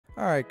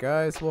Alright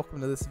guys, welcome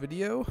to this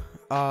video.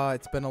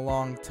 It's been a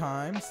long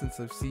time since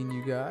I've seen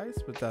you guys,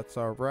 but that's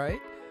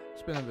alright.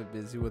 Just been a bit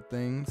busy with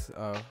things,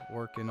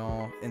 working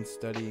and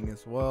studying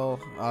as well.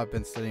 I've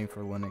been studying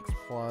for Linux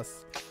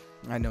Plus.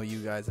 I know you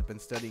guys have been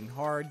studying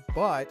hard,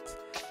 but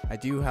I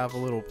do have a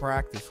little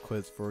practice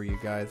quiz for you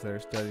guys that are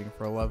studying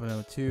for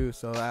 1102,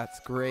 so that's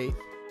great.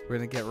 We're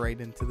going to get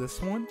right into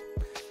this one.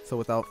 So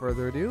without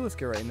further ado, let's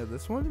get right into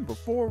this one.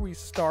 Before we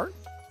start,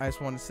 I just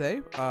want to say,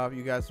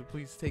 you guys would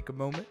please take a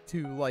moment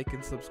to like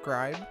and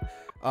subscribe.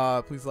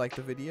 Please like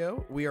the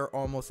video. We are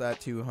almost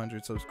at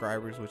 200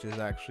 subscribers, which is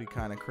actually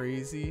kind of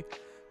crazy.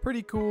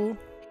 Pretty cool.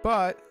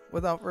 But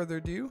without further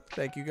ado,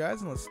 thank you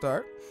guys, and let's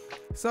start.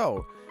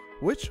 So,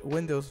 which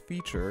Windows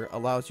feature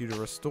allows you to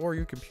restore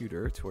your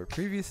computer to a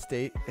previous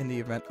state in the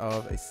event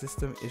of a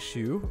system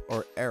issue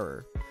or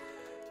error?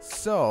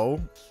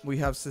 So, we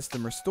have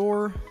System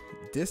Restore,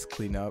 Disk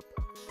Cleanup,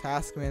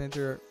 Task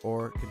Manager,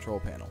 or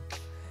Control Panel.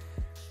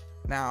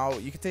 Now,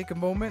 you can take a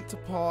moment to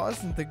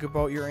pause and think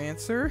about your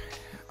answer.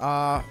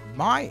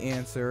 My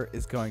answer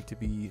is going to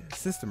be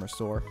System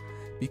Restore,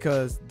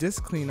 because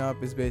Disk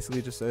Cleanup is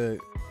basically just a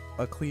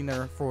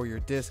cleaner for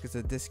your disk. It's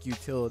a disk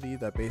utility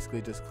that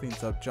basically just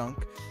cleans up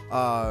junk.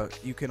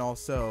 You can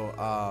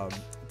also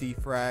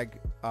defrag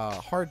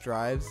hard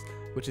drives,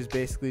 which is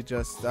basically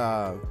just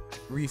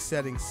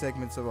resetting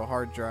segments of a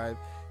hard drive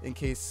in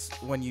case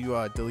when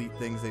you delete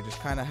things, they just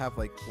kind of have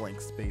like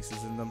blank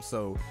spaces in them,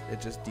 so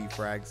it just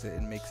defrags it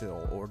and makes it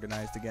all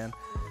organized again.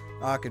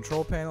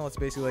 Control panel, it's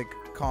basically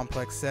like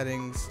complex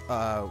settings.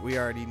 We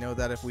already know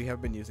that if we have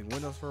been using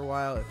Windows for a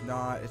while. If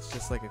not, it's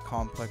just like a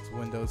complex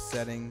Windows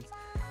settings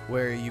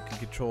where you can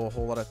control a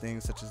whole lot of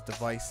things such as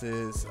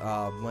devices,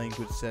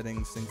 language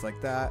settings, things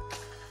like that.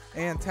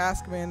 And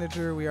Task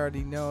Manager, we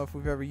already know if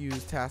we've ever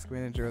used Task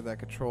Manager, that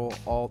Control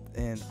Alt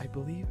and I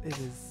believe it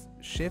is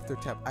Shift or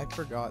Tab. I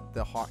forgot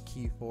the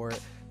hotkey for it,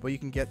 but you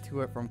can get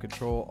to it from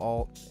Control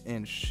Alt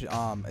and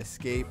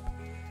Escape,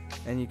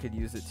 and you could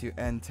use it to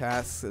end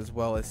tasks as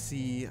well as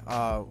see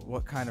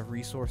what kind of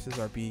resources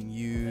are being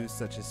used,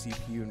 such as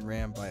CPU and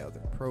RAM, by other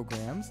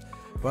programs.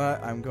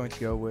 But I'm going to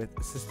go with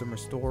System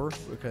Restore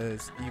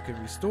because you can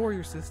restore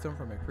your system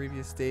from a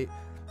previous state.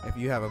 If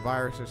you have a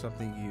virus or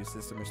something, you use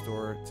System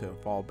Restore to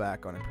fall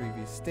back on a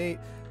previous state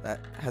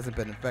that hasn't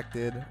been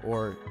infected,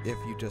 or if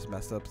you just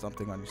messed up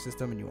something on your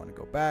system and you want to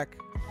go back,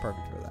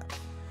 perfect for that.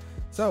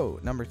 So,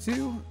 number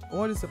 2,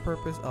 what is the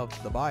purpose of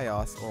the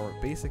BIOS, or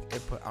Basic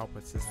Input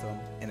Output System,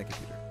 in a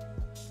computer?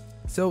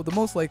 So, the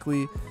most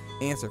likely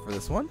answer for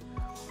this one,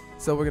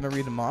 so we're going to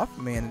read them off: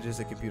 manages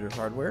a computer's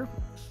hardware,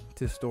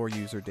 to store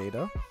user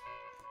data,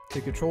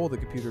 to control the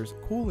computer's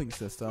cooling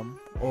system,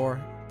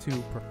 or to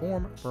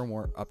perform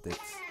firmware updates.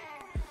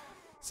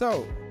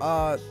 So,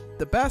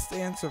 the best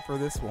answer for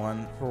this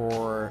one,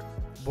 for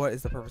what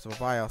is the purpose of a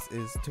BIOS,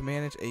 is to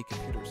manage a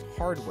computer's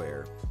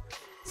hardware.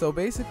 So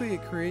basically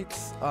it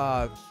creates,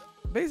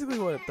 basically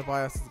what the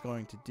BIOS is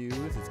going to do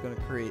is it's going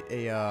to create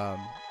a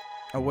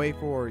way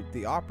for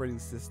the operating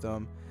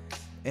system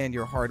and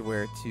your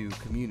hardware to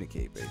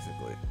communicate,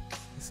 basically.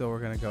 So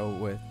we're going to go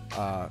with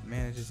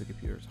manages the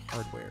computer's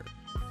hardware.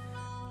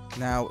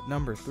 Now,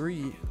 number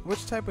 3,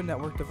 which type of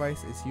network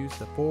device is used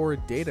to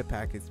forward data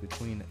packets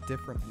between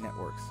different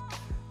networks?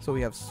 So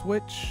we have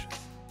switch,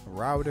 a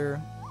router,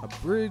 a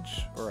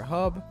bridge, or a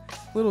hub.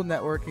 Little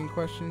networking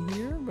question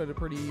here, but a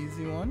pretty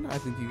easy one. I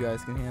think you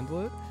guys can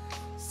handle it.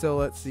 So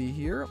let's see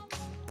here.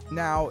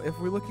 Now, if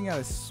we're looking at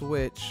a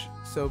switch,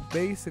 so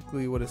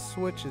basically what a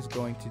switch is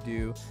going to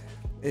do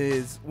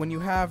is when you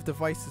have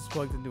devices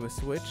plugged into a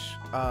switch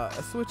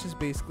is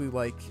basically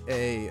like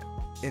a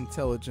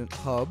intelligent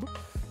hub.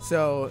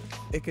 So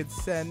it could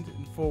send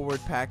and forward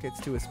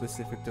packets to a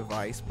specific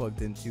device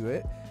plugged into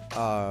it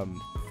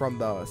from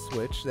the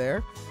switch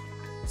there.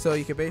 So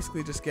you could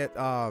basically just get,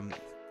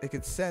 it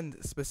could send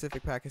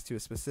specific packets to a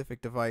specific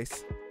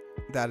device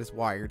that is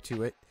wired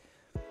to it.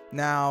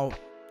 Now,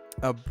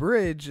 a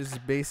bridge is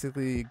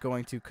basically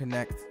going to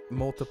connect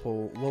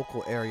multiple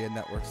local area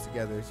networks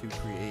together to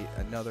create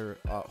another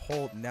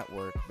whole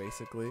network,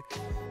 basically.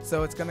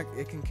 So it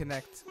can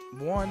connect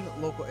one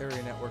local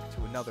area network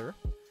to another.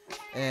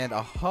 And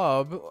a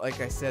hub,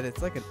 like I said,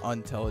 it's like an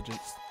unintelligent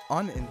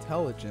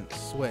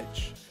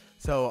switch.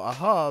 So a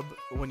hub,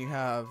 when you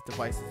have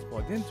devices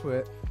plugged into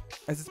it,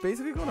 is it's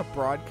basically going to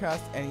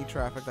broadcast any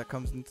traffic that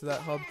comes into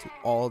that hub to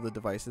all the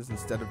devices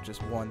instead of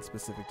just one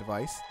specific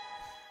device.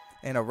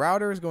 And a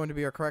router is going to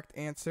be our correct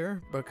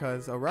answer,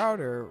 because a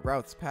router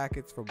routes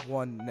packets from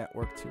one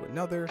network to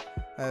another.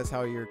 That is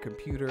how your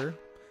computer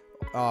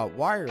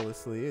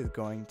wirelessly is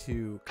going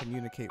to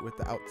communicate with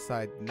the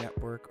outside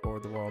network or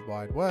the World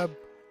Wide Web.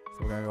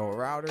 So we're going to go with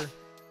router.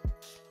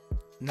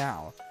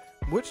 Now,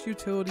 which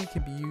utility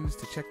can be used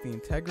to check the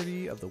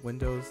integrity of the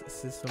Windows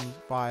system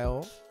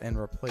file and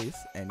replace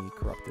any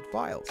corrupted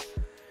files?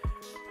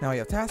 Now we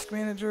have Task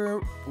Manager,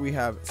 we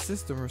have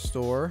System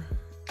Restore,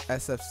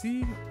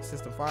 SFC,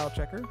 System File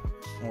Checker,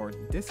 or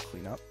Disk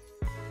Cleanup.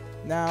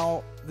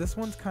 Now, this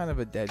one's kind of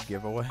a dead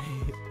giveaway.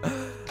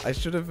 I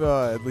should have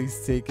at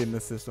least taken the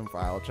system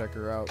file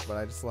checker out, but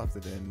I just left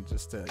it in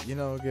just to, you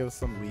know, give us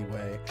some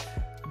leeway.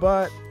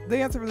 But the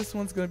answer for this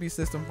one's going to be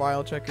system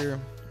file checker.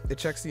 It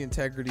checks the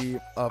integrity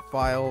of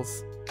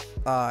files,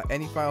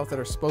 any files that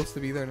are supposed to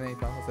be there and any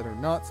files that are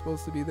not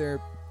supposed to be there.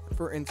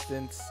 For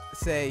instance,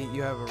 say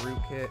you have a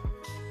rootkit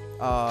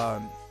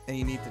and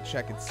you need to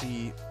check and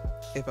see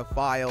if a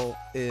file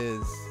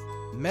is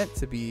meant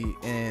to be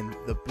in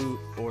the boot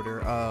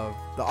order of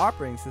the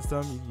operating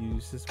system. You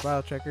use this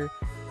file checker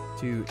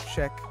to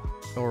check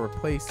or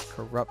replace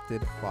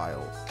corrupted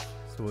files.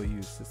 So we'll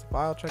use this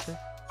file checker.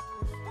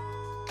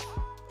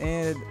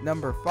 And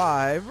number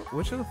 5,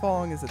 which of the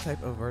following is a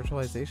type of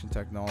virtualization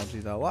technology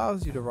that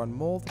allows you to run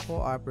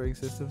multiple operating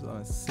systems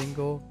on a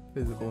single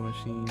physical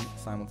machine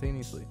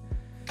simultaneously?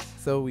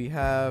 So we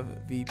have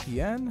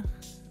VPN,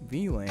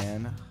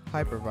 VLAN,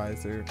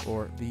 hypervisor,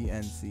 or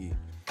VNC.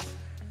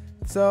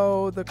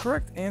 So the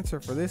correct answer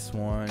for this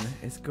one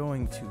is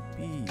going to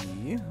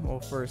be, well,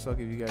 first I'll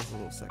give you guys a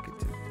little second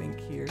to think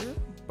here,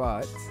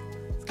 but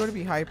it's going to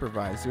be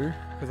hypervisor,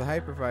 because a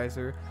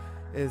hypervisor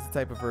is a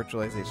type of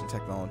virtualization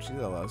technology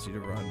that allows you to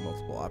run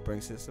multiple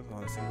operating systems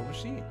on a single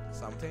machine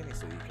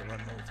simultaneously. You can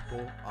run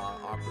multiple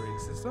operating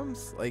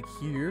systems. Like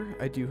here,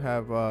 I do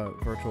have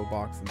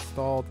VirtualBox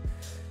installed.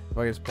 If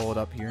I just pull it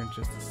up here in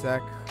just a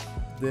sec,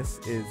 this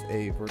is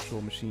a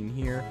virtual machine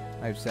here.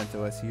 I have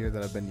CentOS here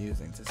that I've been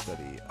using to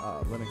study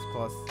Linux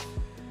Plus,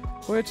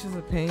 which is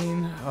a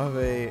pain of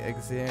a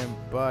exam,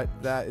 but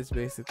that is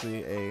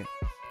basically a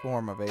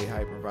form of a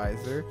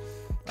hypervisor.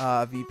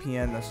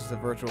 VPN, that's just a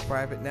virtual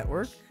private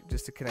network,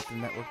 just to connect the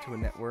network to a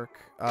network.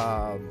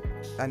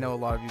 I know a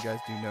lot of you guys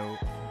do know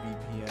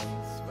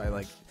VPNs by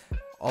like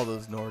all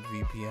those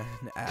NordVPN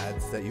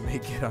ads that you may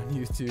get on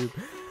YouTube.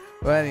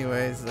 But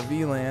anyways, a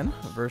VLAN,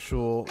 a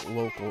virtual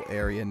local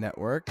area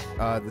network.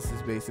 This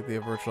is basically a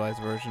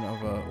virtualized version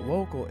of a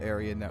local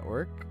area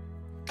network.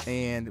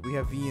 And we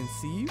have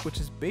VNC, which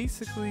is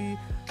basically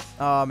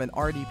an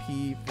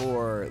RDP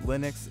for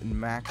Linux and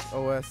Mac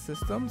OS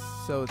systems.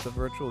 So it's a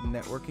virtual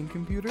networking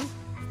computer.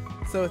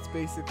 So it's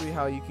basically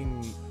how you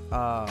can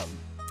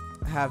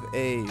have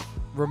a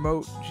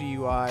remote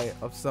GUI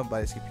of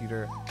somebody's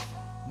computer,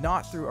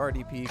 not through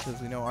RDP,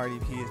 because we know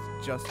RDP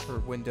is just for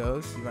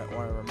Windows. You might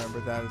want to remember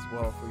that as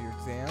well for your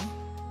exam.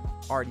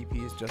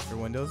 RDP is just for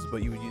Windows,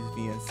 but you would use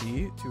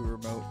VNC to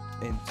remote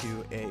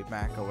into a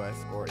Mac OS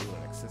or a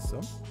Linux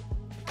system.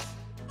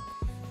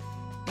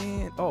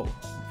 And oh,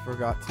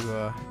 forgot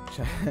to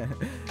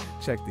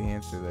check the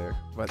answer there,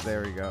 but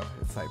there we go.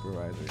 It's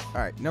hypervisor.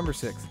 All right, number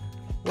 6.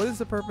 What is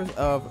the purpose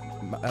of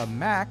a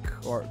MAC,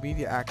 or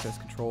Media Access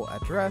Control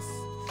Address?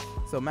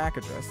 So MAC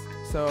address.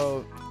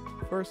 So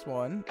first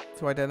one,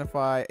 to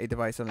identify a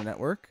device on a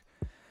network,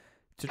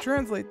 to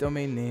translate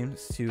domain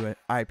names to an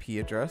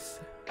IP address,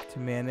 to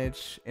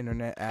manage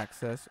internet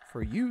access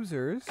for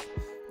users,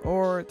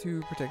 or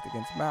to protect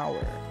against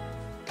malware.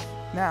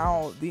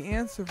 Now, the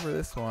answer for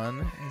this one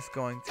is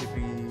going to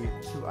be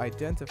to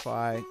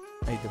identify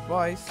a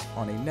device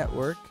on a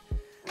network.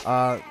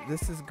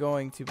 This is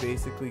going to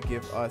basically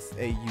give us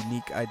a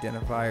unique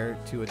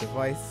identifier to a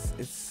device.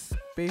 It's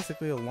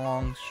basically a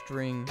long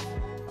string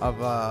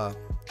of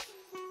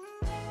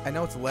I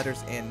know it's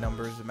letters and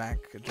numbers. The MAC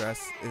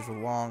address is a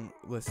long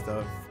list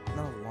of,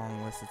 not a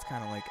long list, it's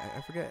kind of like, I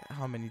forget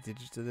how many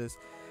digits it is,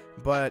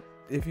 but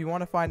if you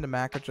want to find the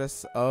MAC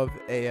address of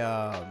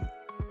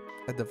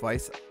a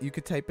device, you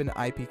could type in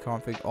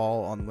ipconfig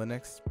all on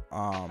Linux.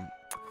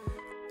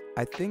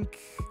 I think,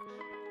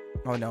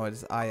 oh no, it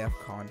is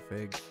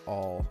ifconfig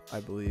all,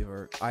 I believe,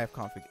 or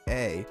ifconfig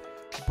A,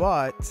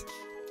 but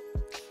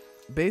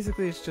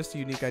basically it's just a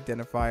unique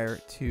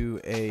identifier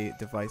to a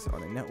device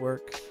on a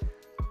network.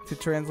 To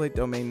translate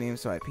domain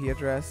names to IP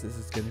address, this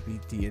is going to be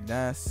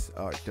DNS,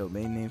 or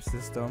domain name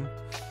system.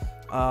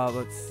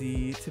 Let's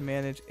see, to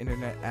manage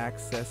internet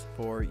access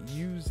for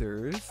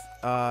users.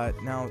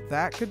 Now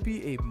that could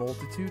be a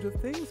multitude of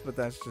things, but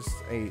that's just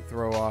a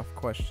throw off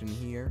question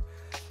here.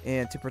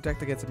 And to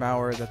protect against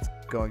malware, that's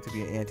going to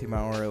be an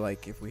anti-malware,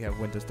 like if we have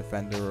Windows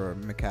Defender or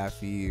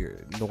McAfee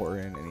or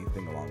Norton,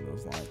 anything along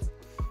those lines.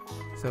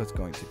 So it's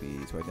going to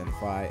be to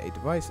identify a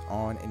device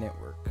on a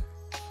network.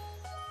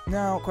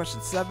 Now,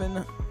 question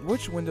 7.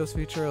 Which Windows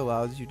feature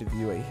allows you to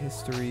view a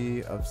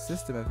history of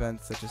system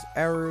events such as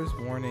errors,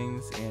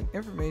 warnings, and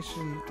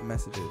information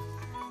messages?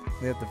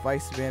 We have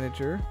Device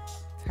Manager,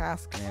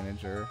 Task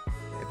Manager,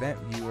 Event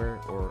Viewer,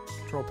 or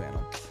Control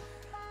Panel.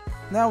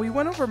 Now, we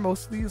went over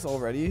most of these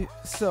already,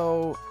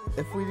 so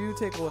if we do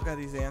take a look at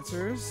these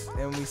answers,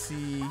 and we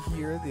see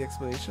here the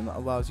explanation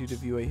allows you to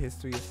view a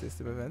history of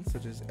system events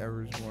such as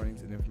errors,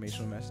 warnings, and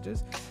informational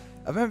messages.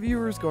 Event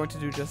Viewer is going to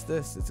do just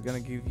this. It's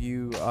going to give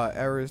you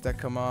errors that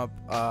come up,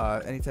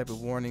 any type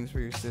of warnings for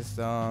your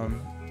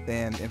system,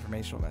 and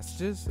informational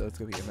messages. So it's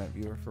going to be Event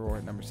Viewer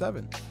for number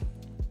 7.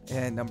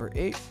 And number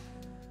 8,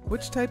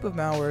 which type of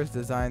malware is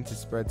designed to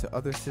spread to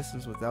other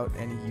systems without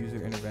any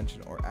user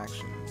intervention or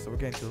action? So we're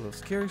getting to a little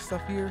scary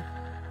stuff here.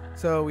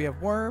 So we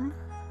have Worm,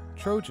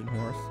 Trojan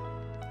Horse,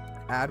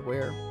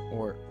 Adware,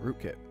 or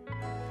Rootkit.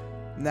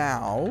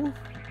 Now,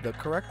 the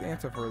correct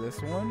answer for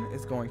this one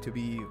is going to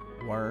be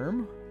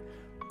worm,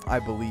 I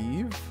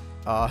believe.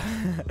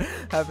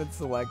 Haven't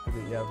selected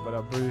it yet, but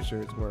I'm pretty sure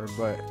it's worm.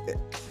 But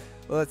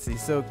let's see.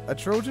 So a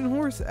Trojan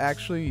horse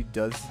actually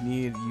does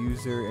need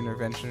user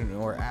intervention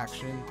or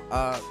action.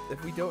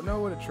 If we don't know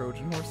what a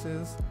Trojan horse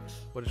is,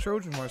 what a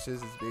Trojan horse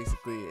is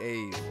basically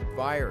a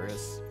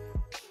virus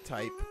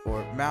type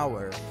or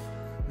malware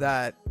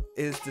that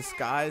is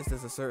disguised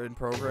as a certain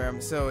program.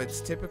 So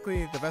it's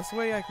typically, the best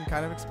way I can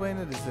kind of explain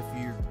it is if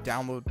you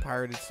download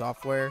pirated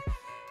software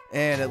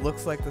and it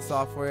looks like the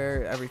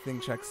software, everything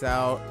checks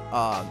out,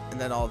 and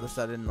then all of a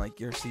sudden like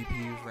your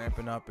CPU is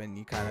ramping up and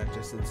you kind of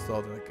just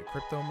installed like a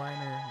crypto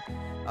miner.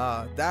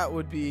 That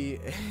would be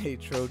a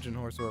Trojan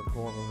horse or a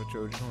form of a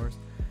Trojan horse.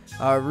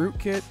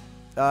 Rootkit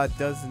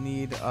does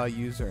need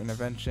user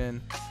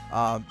intervention.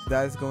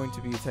 That is going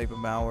to be a type of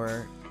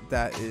malware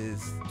that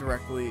is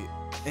directly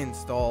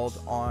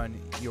installed on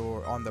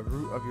the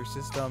root of your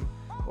system,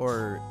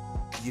 or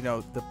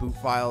the boot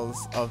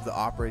files of the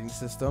operating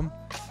system.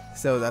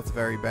 So that's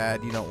very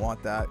bad. You don't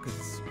want that because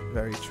it's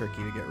very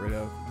tricky to get rid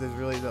of. There's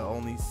really the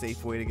only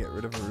safe way to get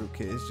rid of a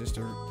rootkit is just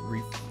to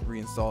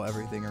reinstall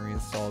everything or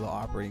reinstall the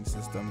operating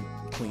system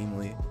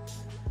cleanly.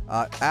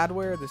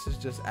 Adware, this is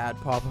just ad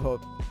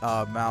pop-up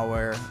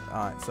malware.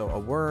 So a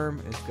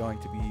worm is going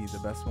to be the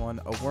best one.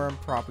 A worm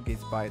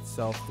propagates by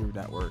itself through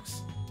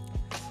networks.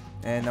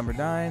 And number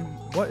 9,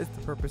 what is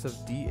the purpose of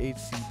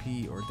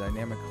DHCP or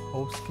Dynamic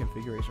Host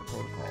Configuration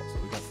Protocol? So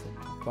we got some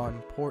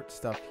fun port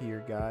stuff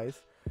here,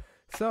 guys.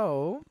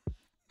 So,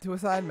 to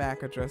assign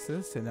MAC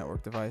addresses to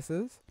network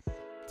devices,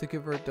 to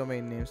convert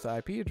domain names to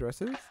IP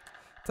addresses,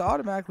 to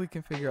automatically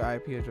configure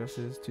IP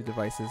addresses to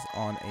devices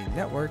on a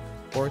network,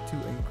 or to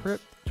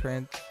encrypt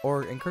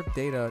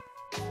data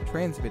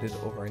transmitted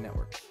over a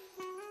network.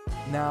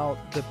 Now,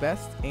 the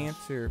best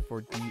answer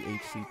for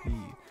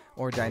DHCP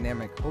or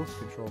Dynamic Host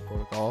Control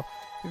Protocol,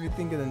 if you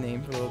think of the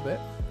name for a little bit,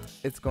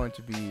 it's going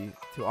to be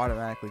to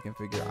automatically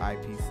configure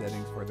IP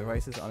settings for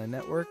devices on a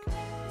network.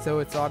 So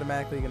it's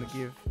automatically going to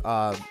give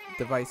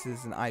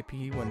devices an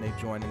IP when they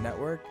join a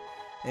network.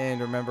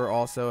 And remember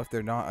also, if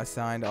they're not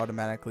assigned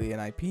automatically an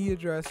IP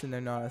address and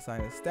they're not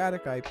assigned a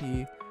static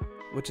IP,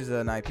 which is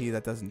an IP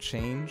that doesn't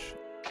change,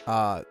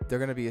 they're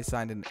going to be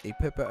assigned a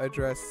PIPA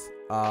address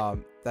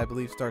that I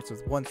believe starts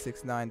with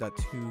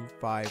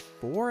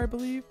 169.254, I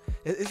believe.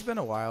 It's been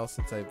a while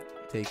since I've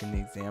taken the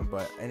exam,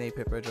 but an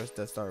PIPA address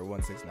does start with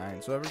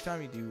 169. So every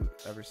time you do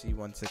ever see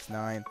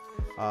 169.254,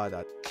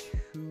 I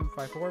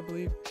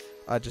believe,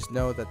 just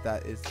know that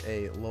that is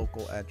a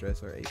local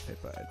address or a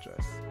PIPA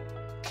address.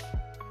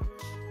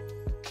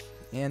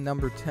 And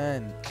number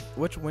 10,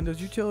 which Windows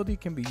utility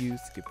can be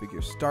used to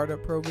configure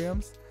startup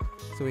programs?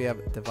 So we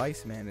have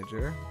Device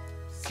Manager,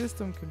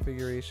 System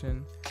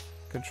Configuration,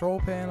 Control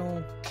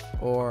Panel,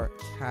 or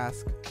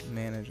Task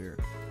Manager.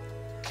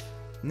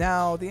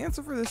 Now, the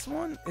answer for this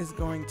one is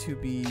going to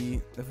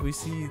be, if we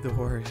see the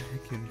word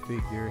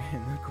configure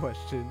in the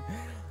question,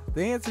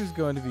 the answer is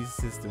going to be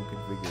System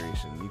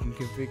Configuration. You can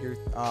configure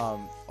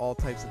all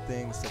types of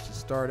things such as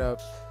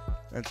startup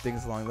and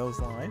things along those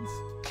lines.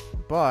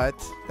 But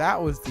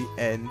that was the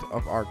end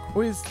of our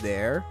quiz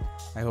there.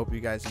 I hope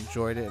you guys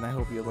enjoyed it, and I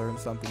hope you learned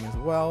something as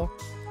well.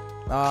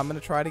 I'm going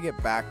to try to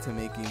get back to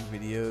making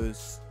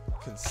videos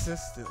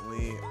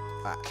consistently.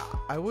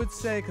 I would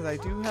say, because I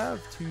do have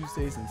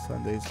Tuesdays and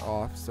Sundays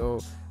off,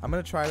 so I'm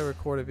going to try to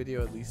record a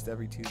video at least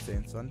every Tuesday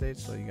and Sunday,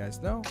 just so you guys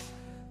know.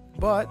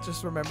 But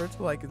just remember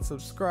to like and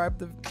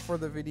subscribe for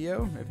the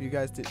video if you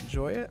guys did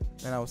enjoy it,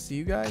 and I will see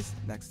you guys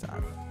next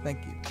time.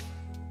 Thank you.